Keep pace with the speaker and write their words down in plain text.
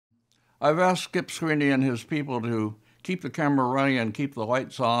I've asked Skip Sweeney and his people to keep the camera running and keep the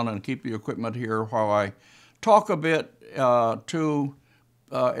lights on and keep the equipment here while I talk a bit in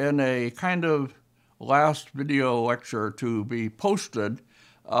a kind of last video lecture to be posted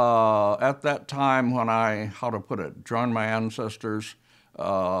at that time when I, how to put it, join my ancestors,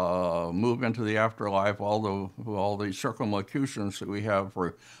 move into the afterlife, all the circumlocutions that we have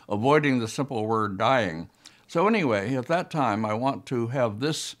for avoiding the simple word dying. So anyway, at that time, I want to have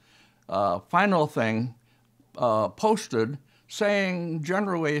this final thing posted saying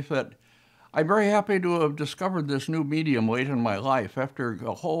generally that I'm very happy to have discovered this new medium late in my life after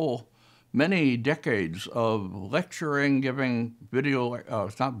a whole many decades of lecturing, giving video,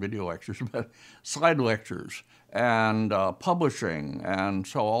 it's not video lectures, but slide lectures, and publishing, and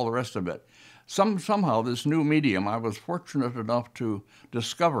so all the rest of it. Somehow this new medium, I was fortunate enough to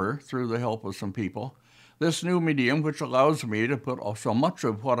discover through the help of some people, this new medium which allows me to put so much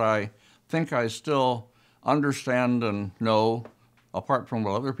of what I think I still understand and know, apart from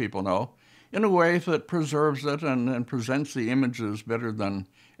what other people know, in a way that preserves it and presents the images better than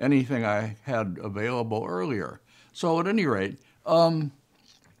anything I had available earlier. So at any rate, so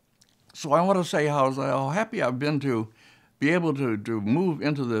I want to say how happy I've been to be able to move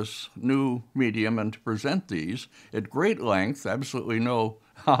into this new medium and to present these at great length, absolutely no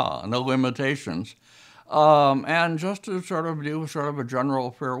limitations, and just to sort of do sort of a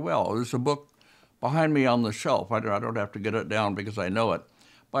general farewell. There's a book behind me on the shelf. I don't have to get it down because I know it,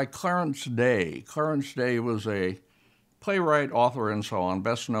 by Clarence Day. Clarence Day was a playwright, author, and so on,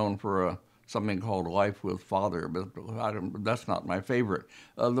 best known for something called Life with Father, but that's not my favorite.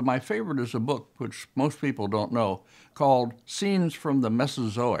 My favorite is a book which most people don't know called Scenes from the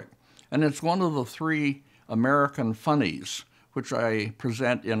Mesozoic, and it's one of the 3 American funnies, which I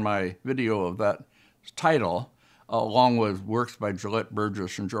present in my video of that title, along with works by Gillette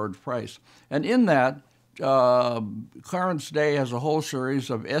Burgess and George Price. And in that, Clarence Day has a whole series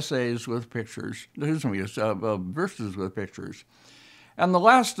of essays with pictures, verses with pictures. And the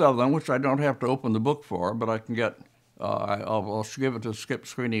last of them, which I don't have to open the book for, but I can get, I'll give it to Skip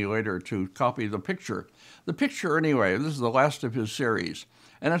Sweeney later to copy the picture. The picture, anyway, this is the last of his series.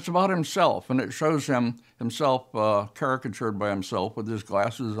 And it's about himself, and it shows himself caricatured by himself with his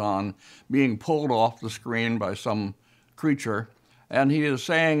glasses on, being pulled off the screen by some creature. And he is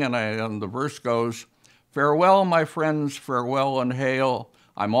saying, and the verse goes, "Farewell, my friends, farewell and hail.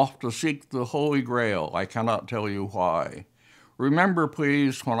 I'm off to seek the Holy Grail. I cannot tell you why. Remember,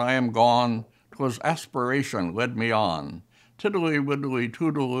 please, when I am gone, 'twas aspiration led me on. Tiddly-widdly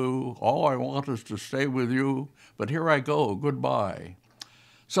toodaloo, all I want is to stay with you, but here I go, goodbye."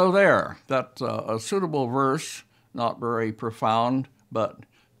 So there, that's a suitable verse, not very profound, but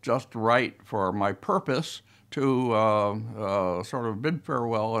just right for my purpose to sort of bid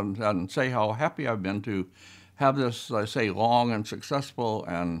farewell and say how happy I've been to have this, I say, long and successful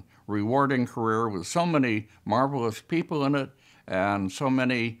and rewarding career with so many marvelous people in it and so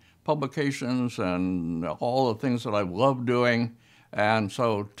many publications and all the things that I've loved doing. And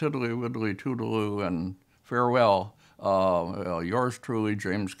so tiddly-widdly toodaloo and farewell. Yours truly,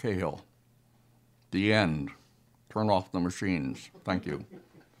 James Cahill. The end. Turn off the machines. Thank you.